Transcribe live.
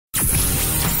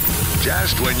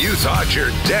Just when you thought your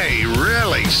day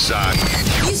really sucked.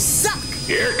 You suck.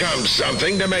 Here comes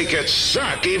something to make it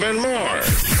suck even more.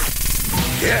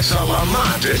 It's a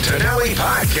Lamont and Tonelli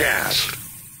podcast.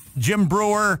 Jim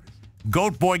Breuer,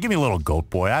 Goat Boy. Give me a little Goat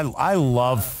Boy. I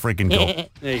love freaking Goat.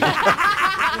 There you go.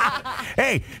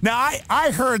 Hey, now I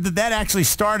heard that actually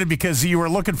started because you were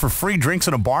looking for free drinks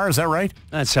in a bar. Is that right?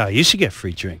 That's how I used to get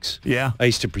free drinks. Yeah. I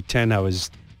used to pretend I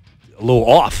was a little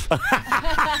off.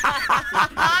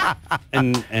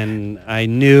 and I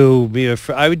knew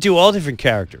I would do all different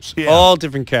characters. Yeah. All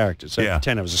different characters. I'd Yeah.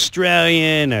 pretend I was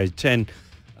Australian. I'd pretend,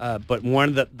 but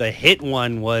one of the hit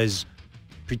one was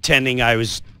pretending I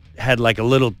had like a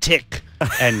little tick.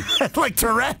 And Like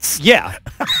Tourette's? yeah,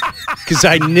 because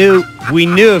we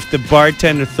knew if the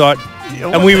bartender thought,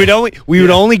 and we would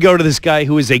only go to this guy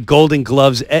who was a Golden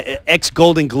Gloves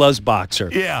ex-Golden Gloves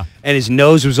boxer. Yeah, and his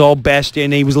nose was all bashed in,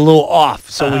 and he was a little off.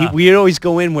 So we'd always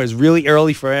go in where it was really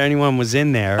early for anyone was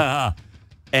in there,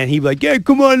 and he'd be like, "Yeah,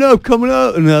 come on up, coming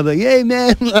up," and I was like, "Hey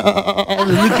man, let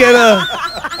me get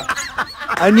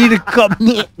I need a cup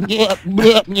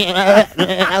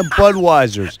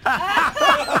Budweiser's."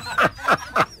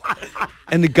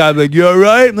 And the guy be like, "You all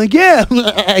right?" I'm like, "Yeah."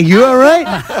 "You all right?"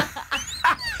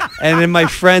 And then my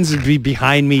friends would be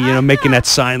behind me, making that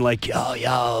sign like,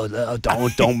 yo,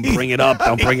 don't bring it up,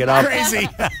 don't bring it up. Crazy.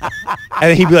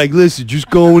 And he'd be like, "Listen, just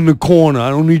go in the corner. I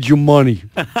don't need your money.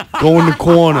 Go in the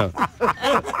corner."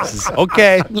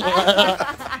 Okay.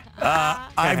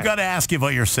 I've got to ask you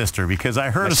about your sister because I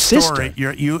heard My a story.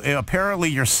 sister? Apparently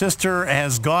your sister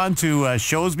has gone to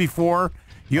shows before.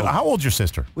 How old's your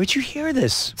sister? Where'd you hear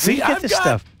this? See, Where'd you get I've this got-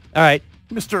 stuff? All right.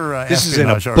 Mr. This is in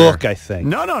a Espionage over book, here. I think.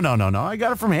 No. I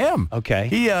got it from him. Okay.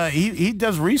 He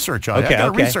does research on it. Okay, I got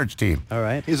a okay. research team. All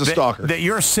right. He's a stalker. That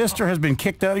your sister has been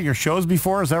kicked out of your shows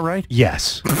before, is that right?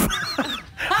 Yes.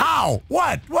 How?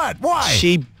 What? Why?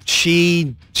 She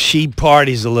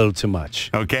parties a little too much.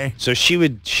 Okay. So she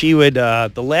would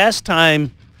the last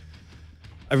time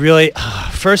I really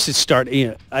first it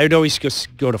started, I would always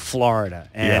go to Florida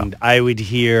and I would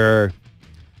hear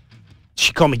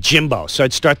she called me Jimbo. So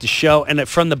I'd start the show and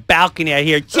from the balcony I'd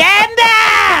hear, "Jimbo!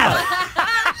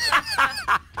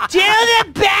 Do the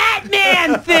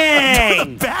Batman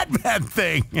thing!" Batman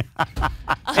thing.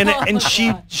 and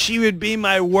she would be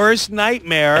my worst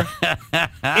nightmare,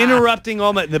 interrupting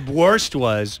all the worst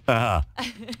was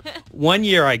one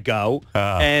year I go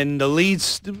and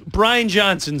the Brian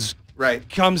Johnson's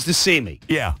comes to see me.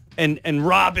 Yeah. And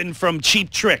Robin from Cheap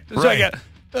Trick. It's Right. like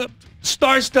a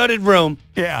star-studded room.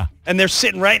 Yeah. And they're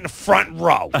sitting right in the front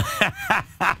row.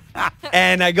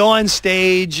 And I go on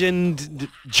stage, and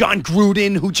John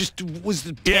Gruden, who just was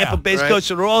the Tampa Bay coach,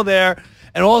 so they're all there.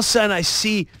 And all of a sudden, I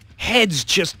see heads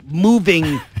just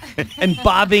moving and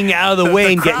bobbing out of the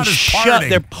way and getting shut. Parting.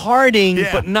 They're parting,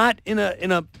 Yeah. but not in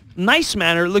a nice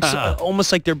manner. It looks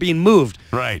almost like they're being moved.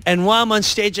 Right. And while I'm on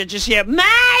stage, I just hear,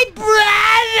 "My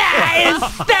brother is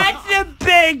such a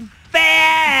big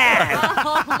fan."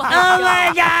 Oh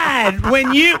my God! When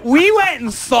we went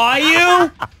and saw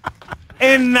you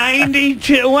in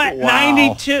 92, what? Wow.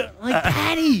 92. Like,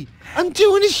 "Patty, I'm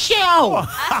doing a show."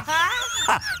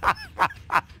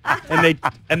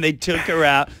 and they took her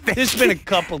out. There's been a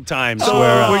couple times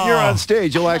where When you're on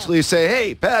stage, you'll actually say,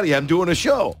 "Hey, Patty, I'm doing a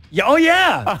show." yeah, oh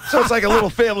yeah. So it's like a little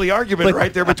family argument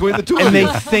right there between the two of And you.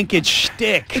 they think it's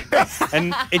shtick,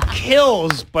 and it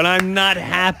kills, but I'm not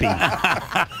happy.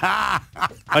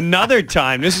 Another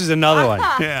time, this is another one.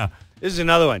 Yeah. This is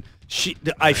another one.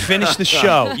 I finished the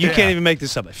show. You can't even make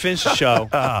this up. I finished the show.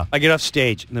 I get off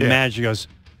stage, and the manager goes,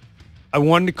 "I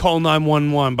wanted to call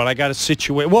 911, but I got a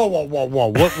situation." Whoa.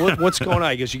 What's going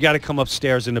on? He goes, "You got to come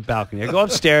upstairs in the balcony." I go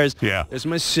upstairs. Yeah. There's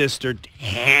my sister,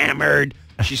 hammered.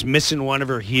 She's missing one of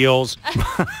her heels.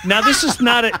 Now, this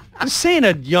ain't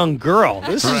a young girl.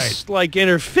 This is like in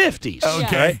her 50s.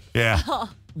 Okay. Right? Yeah.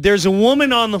 There's a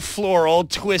woman on the floor all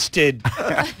twisted,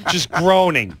 just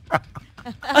groaning.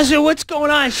 I said, "What's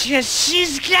going on?" She says,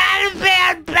 "She's got a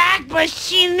bad back, but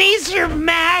she needs her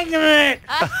magnet.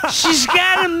 She's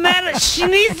got she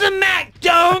needs a magnet.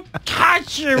 Don't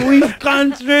touch her. We've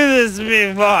gone through this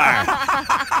before.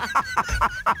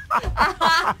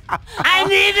 I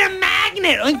need a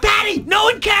magnet." I'm like, "Patty, no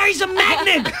one carries a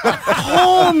magnet.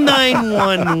 Call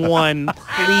 911,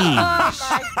 please."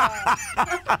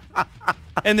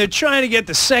 And they're trying to get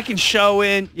the second show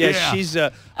in. Yeah. She's.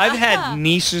 I've had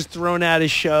nieces thrown out of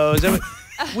shows.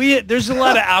 There's a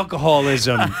lot of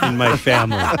alcoholism in my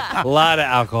family. A lot of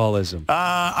alcoholism.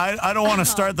 I don't want to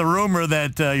start the rumor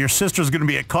that your sister's going to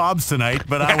be at Cobb's tonight,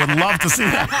 but I would love to see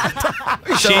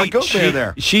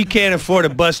that. She can't afford a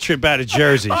bus trip out of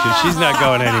Jersey, so she's not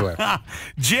going anywhere.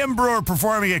 Jim Breuer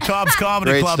performing at Cobb's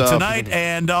Comedy Great Club stuff. tonight,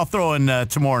 and I'll throw in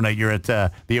tomorrow night. You're at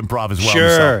the Improv as well. Sure.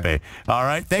 in South Bay. All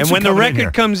right. Thanks And for when the coming in record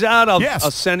here. comes out,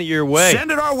 I'll send it your way.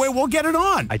 Send it our way. We'll get it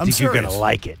on. I think you're going to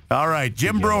like it. All right.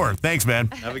 Jim Breuer. Thanks, man.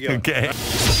 Have a good one. Okay.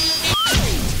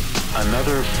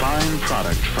 Another fine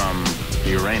product from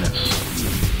Uranus.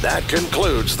 That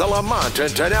concludes the Lamont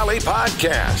and Tonelli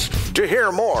podcast. To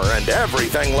hear more and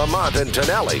everything Lamont and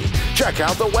Tonelli, check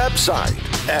out the website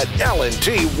at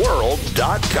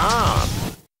lntworld.com.